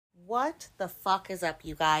What the fuck is up,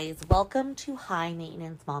 you guys? Welcome to High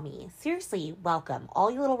Maintenance Mommy. Seriously, welcome. All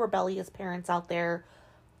you little rebellious parents out there,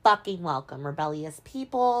 fucking welcome. Rebellious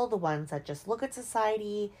people, the ones that just look at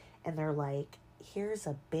society and they're like, here's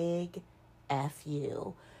a big F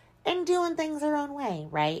you. And doing things their own way,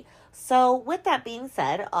 right? So, with that being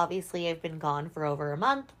said, obviously I've been gone for over a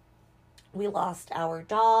month. We lost our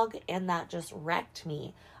dog, and that just wrecked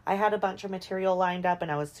me. I had a bunch of material lined up, and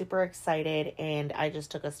I was super excited, and I just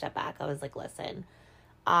took a step back. I was like, listen,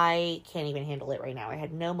 I can't even handle it right now. I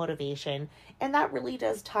had no motivation, and that really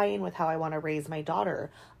does tie in with how I want to raise my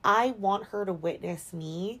daughter. I want her to witness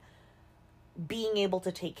me being able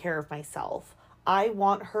to take care of myself. I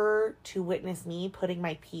want her to witness me putting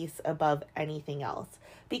my peace above anything else.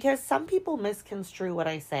 Because some people misconstrue what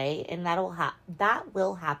I say, and that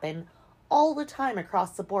will happen all the time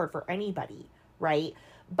across the board for anybody, right?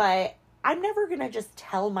 But I'm never going to just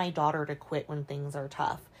tell my daughter to quit when things are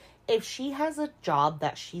tough. If she has a job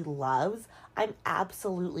that she loves, I'm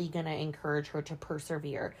absolutely going to encourage her to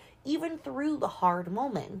persevere, even through the hard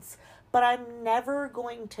moments. But I'm never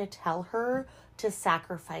going to tell her to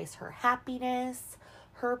sacrifice her happiness,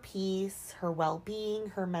 her peace, her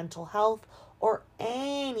well-being, her mental health, or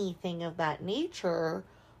anything of that nature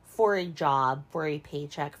for a job, for a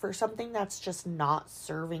paycheck, for something that's just not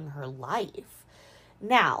serving her life.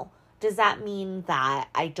 Now, does that mean that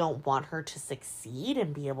I don't want her to succeed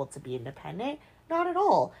and be able to be independent? Not at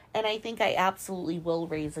all. And I think I absolutely will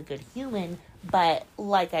raise a good human, but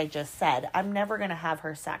like I just said, I'm never going to have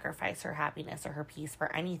her sacrifice her happiness or her peace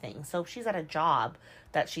for anything. So if she's at a job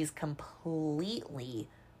that she's completely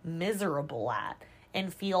miserable at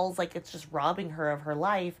and feels like it's just robbing her of her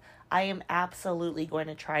life, I am absolutely going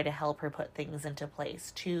to try to help her put things into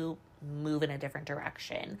place to move in a different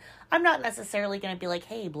direction. I'm not necessarily going to be like,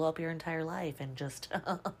 hey, blow up your entire life and just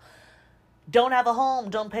don't have a home,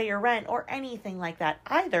 don't pay your rent, or anything like that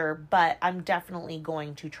either, but I'm definitely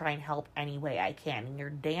going to try and help any way I can. And you're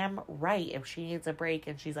damn right, if she needs a break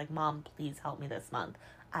and she's like, Mom, please help me this month,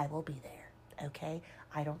 I will be there, okay?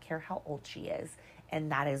 I don't care how old she is.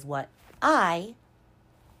 And that is what I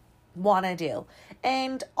want to do.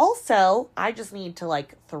 And also, I just need to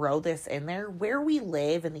throw this in there. Where we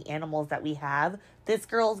live and the animals that we have, this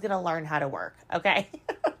girl's going to learn how to work, okay?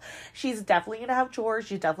 She's definitely going to have chores.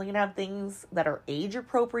 She's definitely going to have things that are age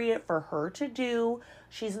appropriate for her to do.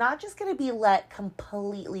 She's not just going to be let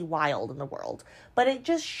completely wild in the world. But it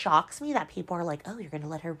just shocks me that people are like, oh, you're going to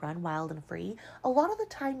let her run wild and free? A lot of the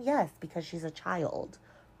time, yes, because she's a child,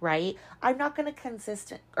 right? I'm not going to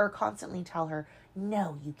constantly tell her,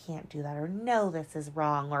 no, you can't do that, or no, this is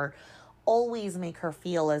wrong, or always make her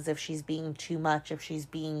feel as if she's being too much, if she's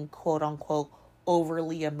being quote unquote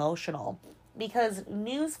overly emotional. Because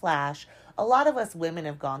newsflash, a lot of us women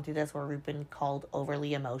have gone through this where we've been called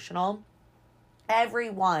overly emotional.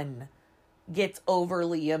 Everyone gets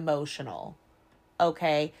overly emotional.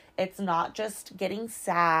 Okay, it's not just getting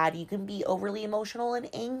sad. You can be overly emotional and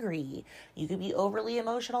angry. You can be overly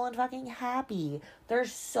emotional and fucking happy.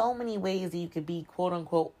 There's so many ways that you could be quote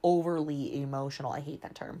unquote overly emotional. I hate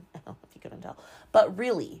that term, if you couldn't tell. But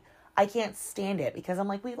really, I can't stand it because I'm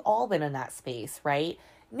like, we've all been in that space, right?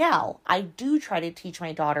 Now, I do try to teach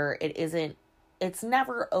my daughter it's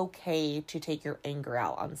never okay to take your anger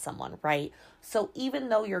out on someone, right? So even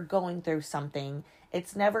though you're going through something,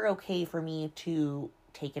 it's never okay for me to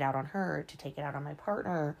take it out on her, to take it out on my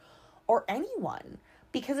partner, or anyone,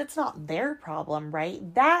 because it's not their problem,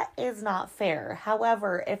 right? That is not fair.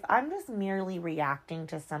 However, if I'm just merely reacting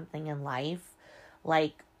to something in life,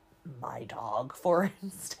 like my dog, for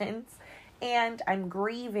instance, and I'm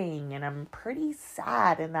grieving and I'm pretty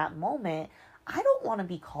sad in that moment, I don't want to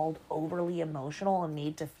be called overly emotional and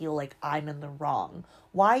made to feel like I'm in the wrong.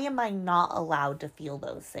 Why am I not allowed to feel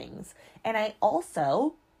those things? And I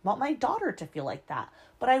also want my daughter to feel like that,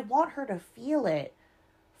 but I want her to feel it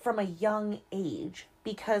from a young age,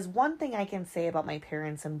 because one thing I can say about my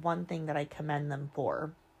parents, and one thing that I commend them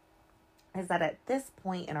for, is that at this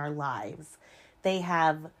point in our lives, they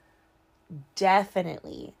have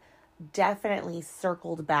definitely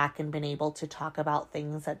circled back and been able to talk about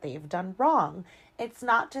things that they've done wrong. It's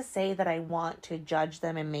not to say that I want to judge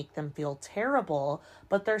them and make them feel terrible,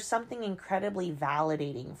 but there's something incredibly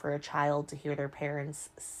validating for a child to hear their parents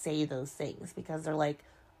say those things, because they're like,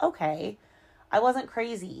 okay, I wasn't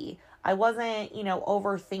crazy. I wasn't,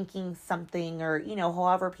 overthinking something, or,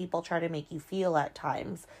 however people try to make you feel at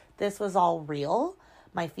times. This was all real.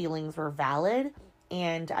 My feelings were valid.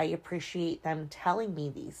 And I appreciate them telling me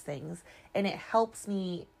these things. And it helps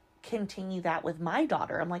me continue that with my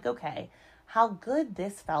daughter. I'm like, okay, how good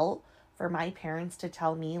this felt for my parents to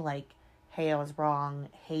tell me, like, hey, I was wrong.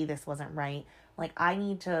 Hey, this wasn't right. Like, I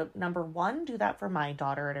need to, number one, do that for my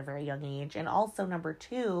daughter at a very young age. And also, number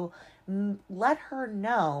two, let her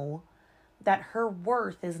know that her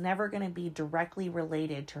worth is never going to be directly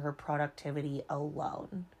related to her productivity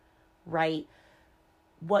alone, right?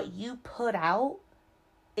 What you put out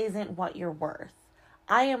isn't what you're worth.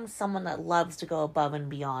 I am someone that loves to go above and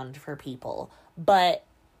beyond for people, but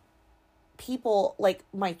people, like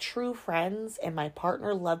my true friends and my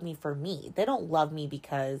partner, love me for me. They don't love me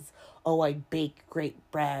because, oh, I bake great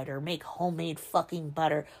bread or make homemade fucking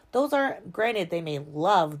butter. Those are, granted, they may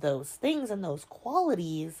love those things and those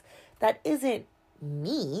qualities. That isn't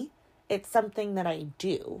me. It's something that I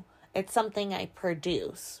do. It's something I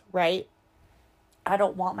produce, right? I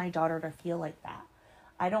don't want my daughter to feel like that.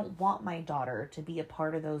 I don't want my daughter to be a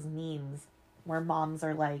part of those memes where moms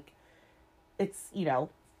are like, it's,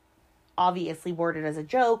 obviously worded as a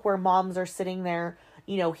joke, where moms are sitting there,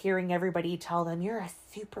 hearing everybody tell them, you're a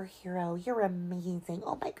superhero, you're amazing,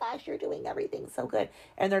 oh my gosh, you're doing everything so good.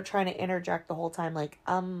 And they're trying to interject the whole time, like,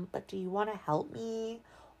 but do you want to help me?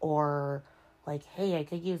 Or like, hey, I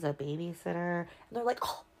could use a babysitter. And they're like,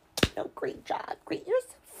 oh, no, great job. Great. You're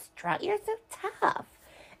so strong. You're so tough.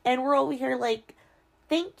 And we're over here like,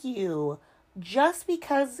 thank you. Just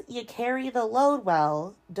because you carry the load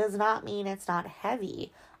well does not mean it's not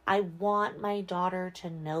heavy. I want my daughter to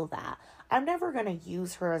know that. I'm never going to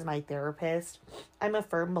use her as my therapist. I'm a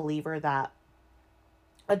firm believer that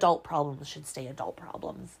adult problems should stay adult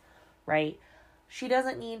problems, right? She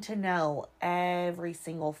doesn't need to know every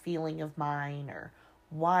single feeling of mine or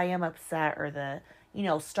why I'm upset or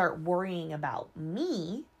start worrying about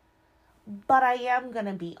me. But I am going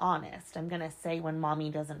to be honest. I'm going to say when mommy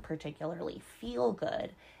doesn't particularly feel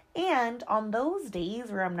good. And on those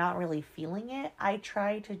days where I'm not really feeling it, I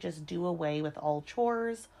try to just do away with all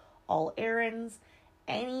chores, all errands,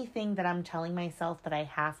 anything that I'm telling myself that I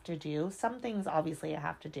have to do. Some things obviously I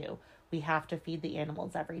have to do. We have to feed the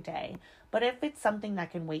animals every day. But if it's something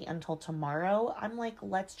that can wait until tomorrow, I'm like,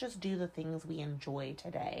 let's just do the things we enjoy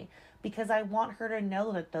today. Because I want her to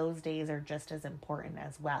know that those days are just as important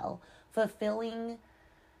as well. Fulfilling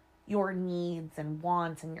your needs and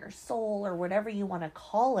wants and your soul, or whatever you want to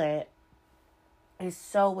call it, is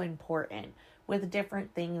so important with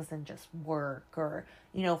different things than just work. Or,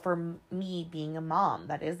 for me being a mom,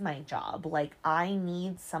 that is my job. Like, I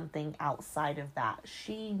need something outside of that.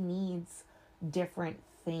 She needs different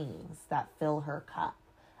things that fill her cup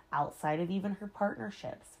outside of even her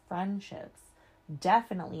partnerships, friendships,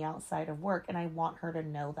 definitely outside of work. And I want her to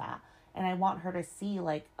know that. And I want her to see,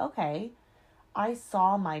 like, okay, I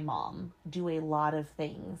saw my mom do a lot of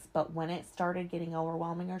things, but when it started getting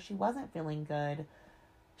overwhelming or she wasn't feeling good,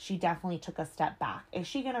 she definitely took a step back. Is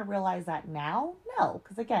she going to realize that now? No,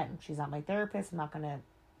 because again, she's not my therapist. I'm not going to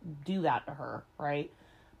do that to her, right?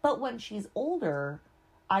 But when she's older,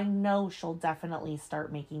 I know she'll definitely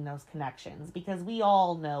start making those connections, because we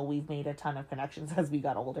all know we've made a ton of connections as we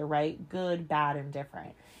got older, right? Good, bad, and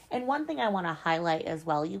different. And one thing I want to highlight as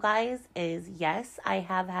well, you guys, is yes, I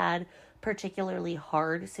have had particularly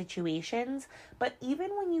hard situations, but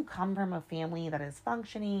even when you come from a family that is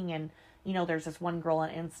functioning, and there's this one girl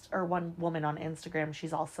on one woman on Instagram,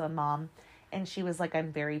 she's also a mom, and she was like,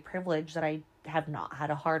 I'm very privileged that I have not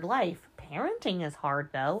had a hard life. Parenting is hard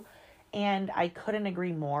though, and I couldn't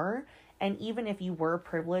agree more. And even if you were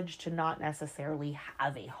privileged to not necessarily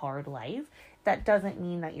have a hard life, that doesn't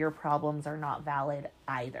mean that your problems are not valid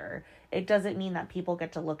either. It doesn't mean that people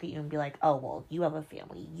get to look at you and be like, oh, well, you have a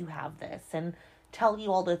family, you have this, and tell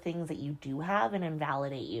you all the things that you do have and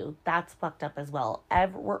invalidate you. That's fucked up as well.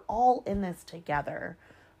 We're all in this together,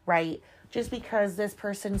 right? Just because this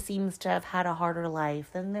person seems to have had a harder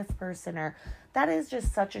life than this person, or that is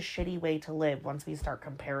just such a shitty way to live once we start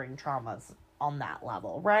comparing traumas on that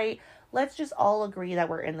level, right? Let's just all agree that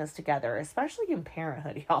we're in this together, especially in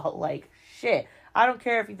parenthood, y'all. Like, shit, I don't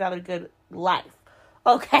care if you've had a good life,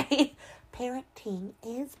 okay? Parenting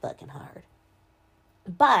is fucking hard.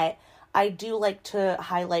 But I do like to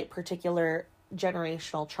highlight particular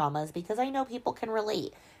generational traumas because I know people can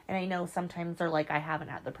relate. And I know sometimes they're like, I haven't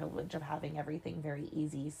had the privilege of having everything very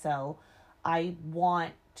easy. So I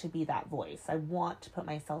want to be that voice. I want to put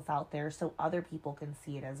myself out there so other people can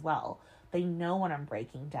see it as well. They know when I'm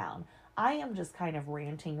breaking down. I am just kind of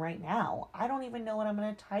ranting right now. I don't even know what I'm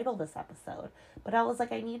going to title this episode. But I was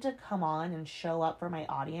like, I need to come on and show up for my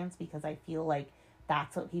audience because I feel like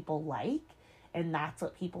that's what people like. And that's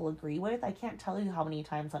what people agree with. I can't tell you how many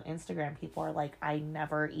times on Instagram people are like, I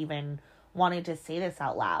never even wanted to say this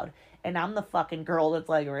out loud. And I'm the fucking girl that's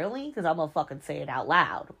like, really? Because I'm gonna fucking say it out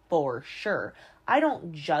loud, for sure. I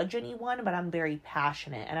don't judge anyone, but I'm very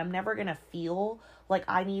passionate. And I'm never gonna feel like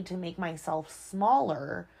I need to make myself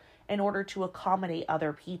smaller in order to accommodate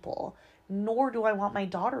other people. Nor do I want my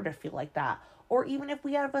daughter to feel like that. Or even if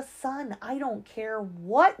we have a son, I don't care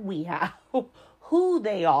what we have, who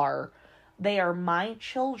they are. They are my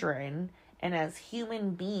children. And as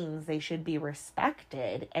human beings, they should be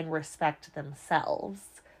respected and respect themselves,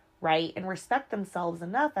 right? And respect themselves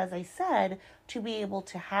enough, as I said, to be able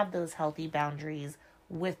to have those healthy boundaries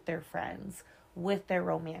with their friends, with their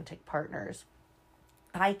romantic partners.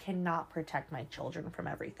 I cannot protect my children from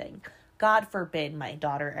everything. God forbid my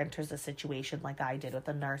daughter enters a situation like I did with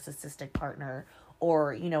a narcissistic partner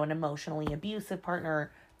or, an emotionally abusive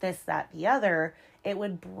partner, this, that, the other. It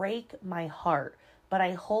would break my heart. But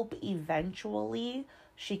I hope eventually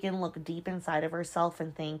she can look deep inside of herself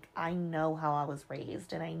and think, I know how I was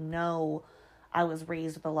raised. And I know I was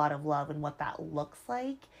raised with a lot of love and what that looks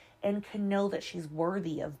like. And can know that she's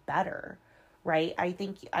worthy of better, right?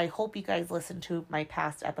 I hope you guys listen to my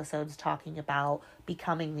past episodes talking about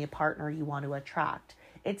becoming the partner you want to attract.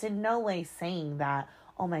 It's in no way saying that,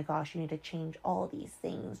 oh my gosh, you need to change all of these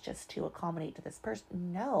things just to accommodate to this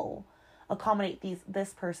person. No. Accommodate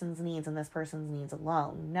this person's needs and this person's needs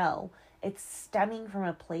alone. No, it's stemming from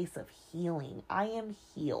a place of healing. I am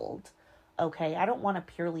healed. Okay, I don't want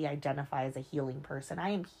to purely identify as a healing person.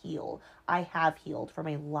 I am healed. I have healed from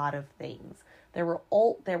a lot of things. There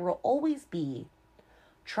will always be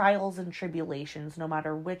trials and tribulations no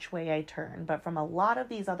matter which way I turn, but from a lot of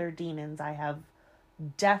these other demons I have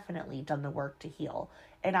definitely done the work to heal.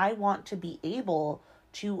 And I want to be able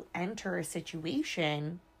to enter a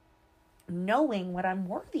situation knowing what I'm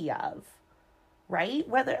worthy of, right?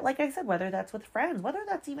 Whether, like I said, whether that's with friends, whether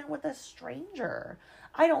that's even with a stranger.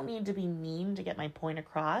 I don't need to be mean to get my point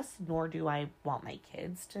across, nor do I want my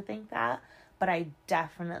kids to think that, but I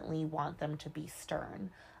definitely want them to be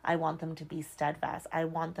stern. I want them to be steadfast. I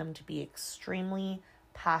want them to be extremely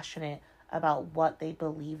passionate about what they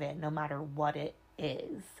believe in, no matter what it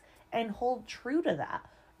is, and hold true to that,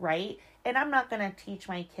 right? And I'm not going to teach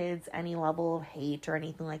my kids any level of hate or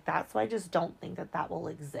anything like that. So I just don't think that will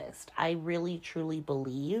exist. I really, truly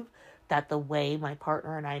believe that the way my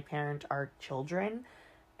partner and I parent our children,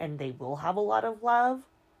 and they will have a lot of love,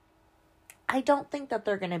 I don't think that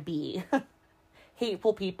they're going to be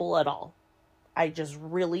hateful people at all. I just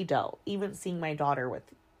really don't. Even seeing my daughter with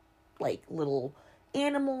like little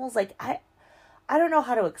animals, like I don't know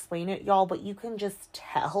how to explain it, y'all, but you can just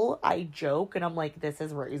tell. I joke and I'm like, this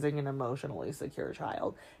is raising an emotionally secure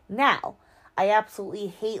child. Now, I absolutely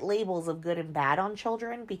hate labels of good and bad on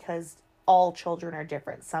children because all children are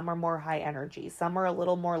different. Some are more high energy. Some are a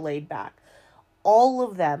little more laid back. All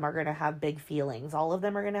of them are going to have big feelings. All of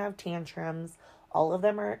them are going to have tantrums. All of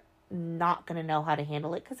them are not going to know how to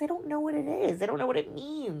handle it because they don't know what it is. They don't know what it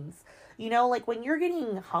means. Like when you're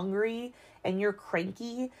getting hungry and you're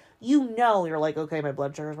cranky, you're like, okay, my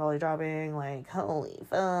blood sugar's probably dropping. Like, holy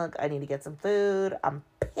fuck, I need to get some food. I'm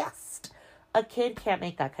pissed. A kid can't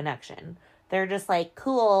make that connection. They're just like,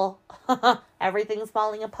 cool, everything's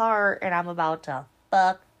falling apart and I'm about to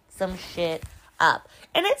fuck some shit up.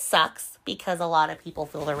 And it sucks because a lot of people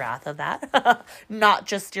feel the wrath of that. Not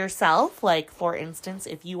just yourself. Like, for instance,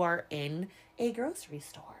 if you are in a grocery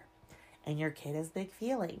store and your kid has big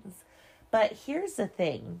feelings. But here's the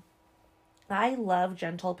thing. I love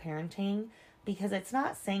gentle parenting because it's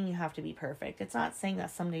not saying you have to be perfect. It's not saying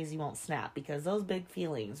that some days you won't snap because those big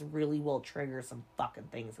feelings really will trigger some fucking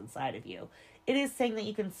things inside of you. It is saying that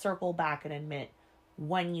you can circle back and admit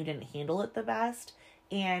when you didn't handle it the best.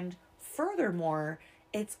 And furthermore,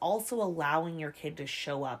 it's also allowing your kid to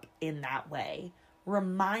show up in that way.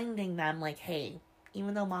 Reminding them like, hey,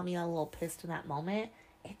 even though mommy got a little pissed in that moment,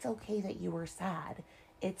 it's okay that you were sad.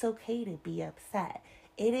 It's okay to be upset.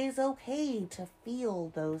 It is okay to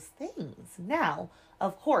feel those things. Now,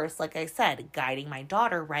 of course, like I said, guiding my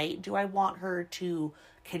daughter, right? Do I want her to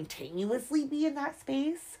continuously be in that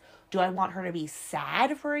space? Do I want her to be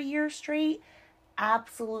sad for a year straight?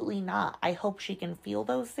 Absolutely not. I hope she can feel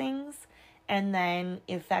those things and then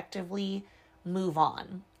effectively move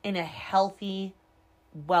on in a healthy,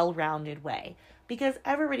 well-rounded way. Because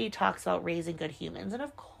everybody talks about raising good humans. And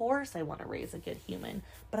of course I want to raise a good human.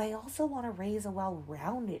 But I also want to raise a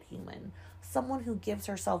well-rounded human. Someone who gives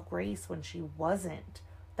herself grace when she wasn't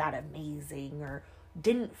that amazing or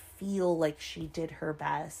didn't feel like she did her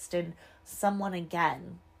best. And someone,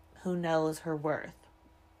 again, who knows her worth.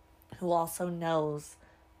 Who also knows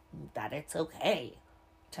that it's okay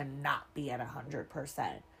to not be at 100%.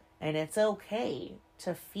 And it's okay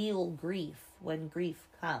to feel grief when grief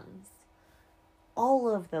comes. All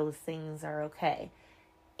of those things are okay.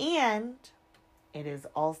 And it is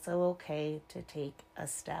also okay to take a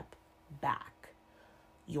step back.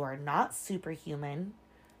 You are not superhuman.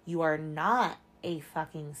 You are not a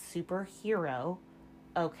fucking superhero,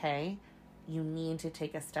 okay? You need to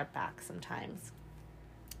take a step back sometimes.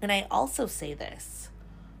 And I also say this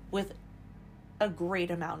with a great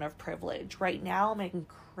amount of privilege. Right now, I'm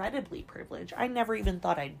incredibly privileged. I never even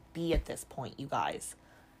thought I'd be at this point, you guys.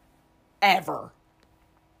 Ever.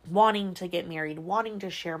 Wanting to get married, wanting to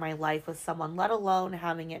share my life with someone, let alone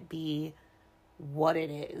having it be what it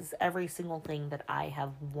is. Every single thing that I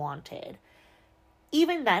have wanted.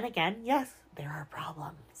 Even then, again, yes, there are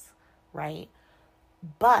problems, right?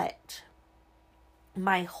 But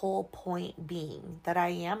my whole point being that I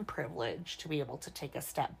am privileged to be able to take a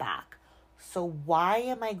step back. So why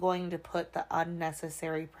am I going to put the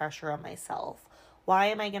unnecessary pressure on myself? Why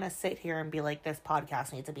am I going to sit here and be like, this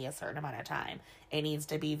podcast needs to be a certain amount of time? It needs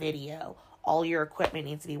to be video. All your equipment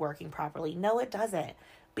needs to be working properly. No, it doesn't.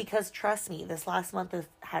 Because trust me, this last month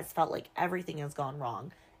has felt like everything has gone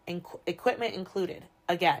wrong. Equipment included,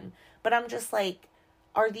 again. But I'm just like,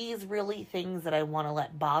 are these really things that I want to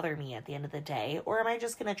let bother me at the end of the day? Or am I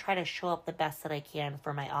just going to try to show up the best that I can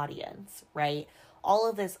for my audience, right? All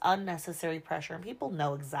of this unnecessary pressure, and people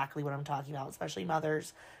know exactly what I'm talking about, especially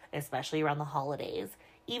mothers, especially around the holidays.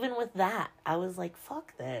 Even with that, I was like,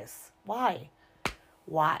 fuck this. Why?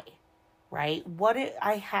 Right?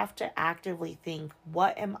 I have to actively think,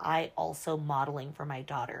 what am I also modeling for my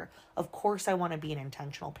daughter? Of course I want to be an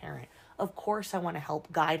intentional parent. Of course I want to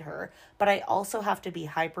help guide her. But I also have to be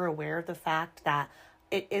hyper aware of the fact that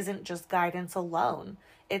it isn't just guidance alone.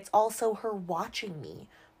 It's also her watching me,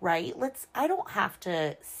 right? I don't have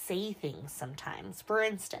to say things sometimes. For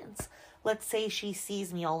instance, let's say she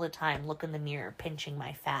sees me all the time, look in the mirror, pinching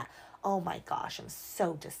my fat. Oh my gosh, I'm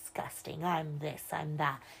so disgusting. I'm this, I'm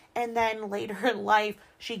that. And then later in life,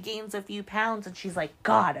 she gains a few pounds and she's like,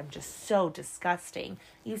 God, I'm just so disgusting.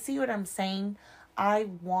 You see what I'm saying? I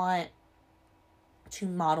want to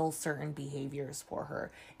model certain behaviors for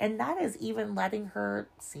her. And that is even letting her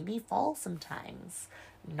see me fall sometimes.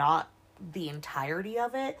 Not the entirety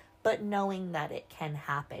of it, but knowing that it can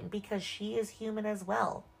happen because she is human as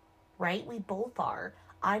well, right? We both are.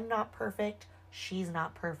 I'm not perfect. She's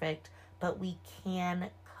not perfect, but we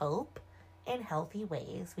can cope in healthy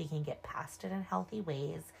ways. We can get past it in healthy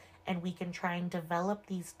ways, and we can try and develop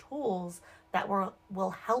these tools that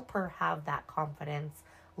will help her have that confidence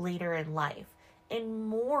later in life in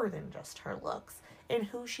more than just her looks, in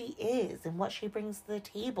who she is and what she brings to the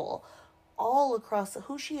table, all across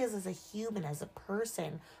who she is as a human, as a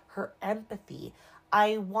person, her empathy.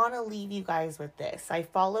 I want to leave you guys with this. I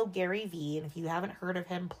follow Gary Vee, and if you haven't heard of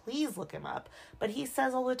him, please look him up. But he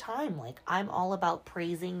says all the time, like, I'm all about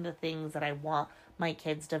praising the things that I want my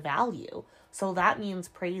kids to value. So that means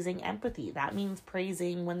praising empathy. That means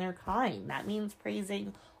praising when they're kind. That means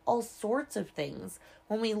praising all sorts of things.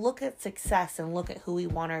 When we look at success and look at who we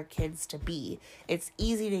want our kids to be, it's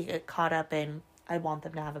easy to get caught up in, I want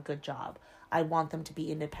them to have a good job. I want them to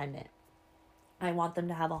be independent. I want them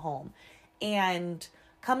to have a home. And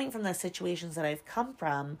coming from the situations that I've come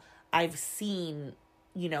from, I've seen,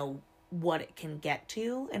 what it can get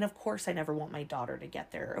to. And of course, I never want my daughter to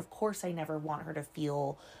get there. Of course, I never want her to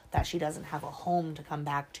feel that she doesn't have a home to come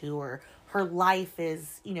back to, or her life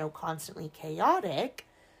is, constantly chaotic.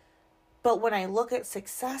 But when I look at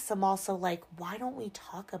success, I'm also like, why don't we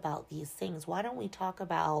talk about these things? Why don't we talk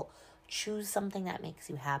about choose something that makes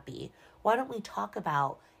you happy? Why don't we talk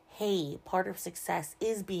about, hey, part of success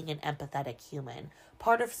is being an empathetic human.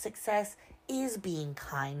 Part of success is being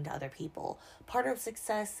kind to other people. Part of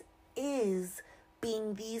success is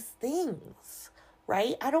being these things,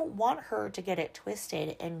 right? I don't want her to get it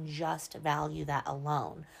twisted and just value that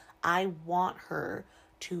alone. I want her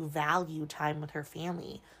to value time with her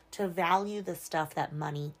family, to value the stuff that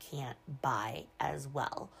money can't buy as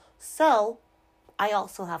well. So I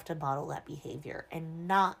also have to model that behavior and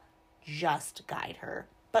not just guide her,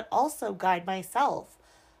 but also guide myself.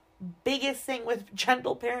 Biggest thing with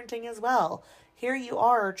gentle parenting as well. Here you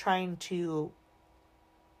are trying to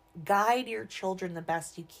guide your children the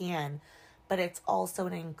best you can, but it's also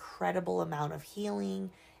an incredible amount of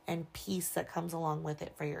healing and peace that comes along with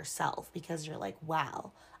it for yourself, because you're like,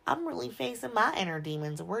 wow, I'm really facing my inner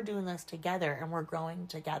demons and we're doing this together and we're growing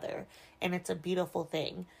together. And it's a beautiful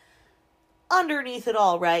thing. Underneath it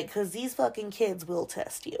all, right? Because these fucking kids will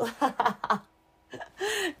test you.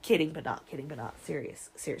 Kidding, but not.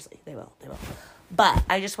 Seriously, they will. But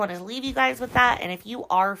I just wanted to leave you guys with that. And if you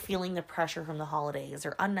are feeling the pressure from the holidays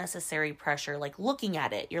or unnecessary pressure, like looking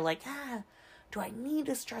at it, you're like, do I need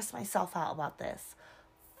to stress myself out about this?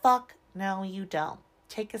 Fuck no, you don't.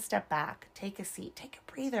 Take a step back, take a seat, take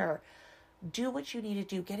a breather. Do what you need to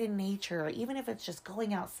do. Get in nature, even if it's just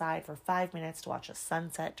going outside for 5 minutes to watch a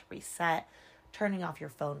sunset, to reset, turning off your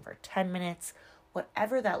phone for 10 minutes,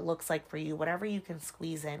 whatever that looks like for you, whatever you can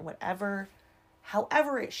squeeze in,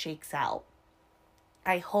 however it shakes out.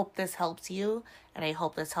 I hope this helps you, and I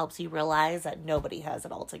hope this helps you realize that nobody has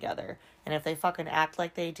it all together. And if they fucking act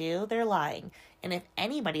like they do, they're lying. And if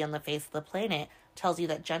anybody on the face of the planet tells you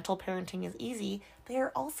that gentle parenting is easy, they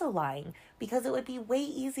are also lying. Because it would be way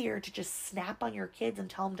easier to just snap on your kids and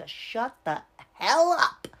tell them to shut the hell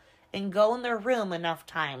up and go in their room enough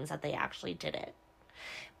times that they actually did it.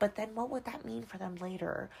 But then what would that mean for them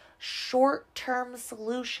later? Short-term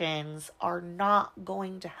solutions are not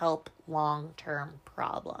going to help long-term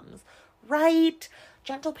problems, right?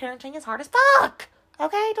 Gentle parenting is hard as fuck.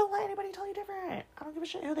 Okay? Don't let anybody tell you different. I don't give a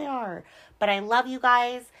shit who they are. But I love you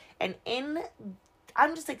guys. And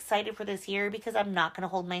I'm just excited for this year because I'm not going to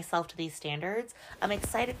hold myself to these standards. I'm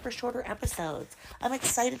excited for shorter episodes. I'm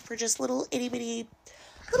excited for just little itty-bitty,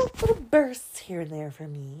 little bursts here and there for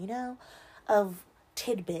me, of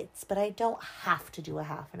tidbits, but I don't have to do a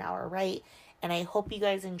half an hour, right? And I hope you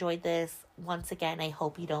guys enjoyed this. Once again, I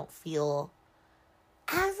hope you don't feel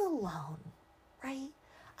as alone, right?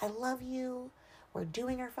 I love you. We're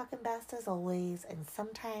doing our fucking best as always, and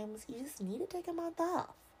sometimes you just need to take a month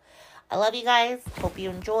off. I love you guys. Hope you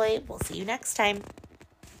enjoy. We'll see you next time.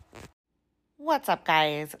 What's up,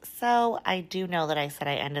 guys? So I do know that I said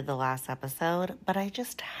I ended the last episode, but I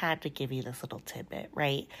just had to give you this little tidbit,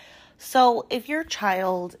 right? So if your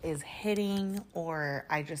child is hitting, or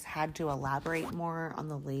I just had to elaborate more on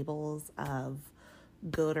the labels of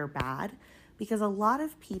good or bad, because a lot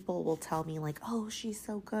of people will tell me like, oh, she's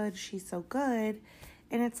so good.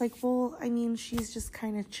 And it's like, well, I mean, she's just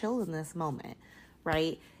kind of chill in this moment,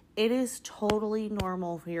 right? It is totally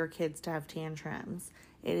normal for your kids to have tantrums.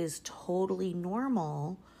 It is totally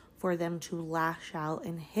normal for them to lash out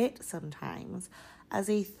and hit sometimes. As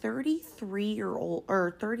a 33-year-old,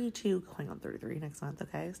 or 32, going on 33 next month,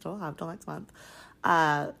 okay? Still have till next month.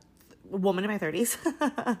 Woman in my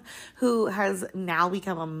 30s who has now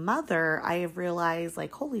become a mother, I have realized,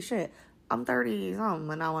 like, holy shit, I'm 30-something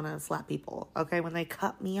and I want to slap people, okay? When they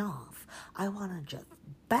cut me off, I want to just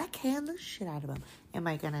backhand the shit out of them. Am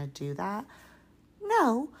I going to do that?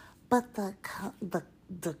 No, but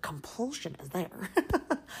the compulsion is there.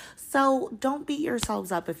 So don't beat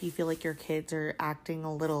yourselves up if you feel like your kids are acting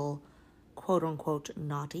a little quote unquote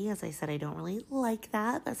naughty. As I said, I don't really like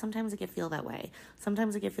that, but sometimes it can feel that way.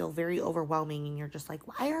 Sometimes it can feel very overwhelming and you're just like,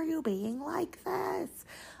 why are you being like this?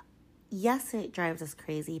 Yes, it drives us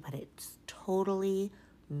crazy, but it's totally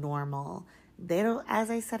normal. They don't, as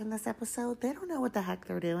I said in this episode, they don't know what the heck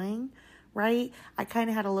they're doing. Right? I kind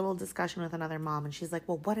of had a little discussion with another mom and she's like,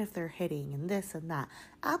 well, what if they're hitting and this and that?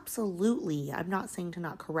 Absolutely. I'm not saying to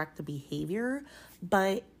not correct the behavior,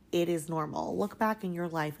 but it is normal. Look back in your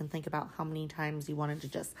life and think about how many times you wanted to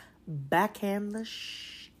just backhand the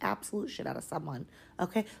absolute shit out of someone.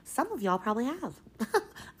 Okay? Some of y'all probably have.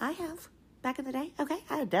 I have back in the day. Okay?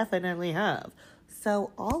 I definitely have.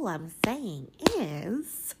 So all I'm saying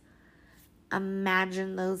is,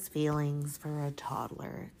 imagine those feelings for a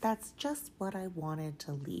toddler. That's just what I wanted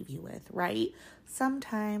to leave you with, right?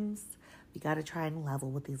 Sometimes we got to try and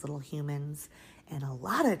level with these little humans. And a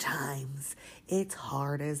lot of times it's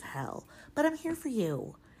hard as hell. But I'm here for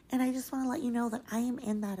you. And I just want to let you know that I am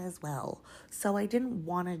in that as well. So I didn't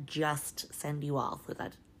want to just send you off with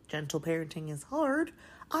that gentle parenting is hard.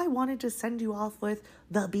 I wanted to send you off with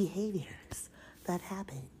the behaviors that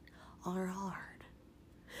happen are hard.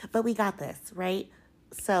 But we got this, right?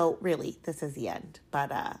 So really, this is the end.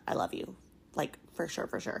 But I love you. Like, for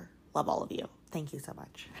sure. Love all of you. Thank you so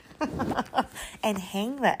much. And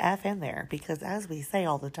hang the F in there, because as we say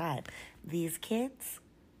all the time, these kids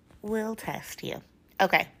will test you.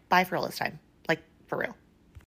 Okay, bye for real this time. Like, for real.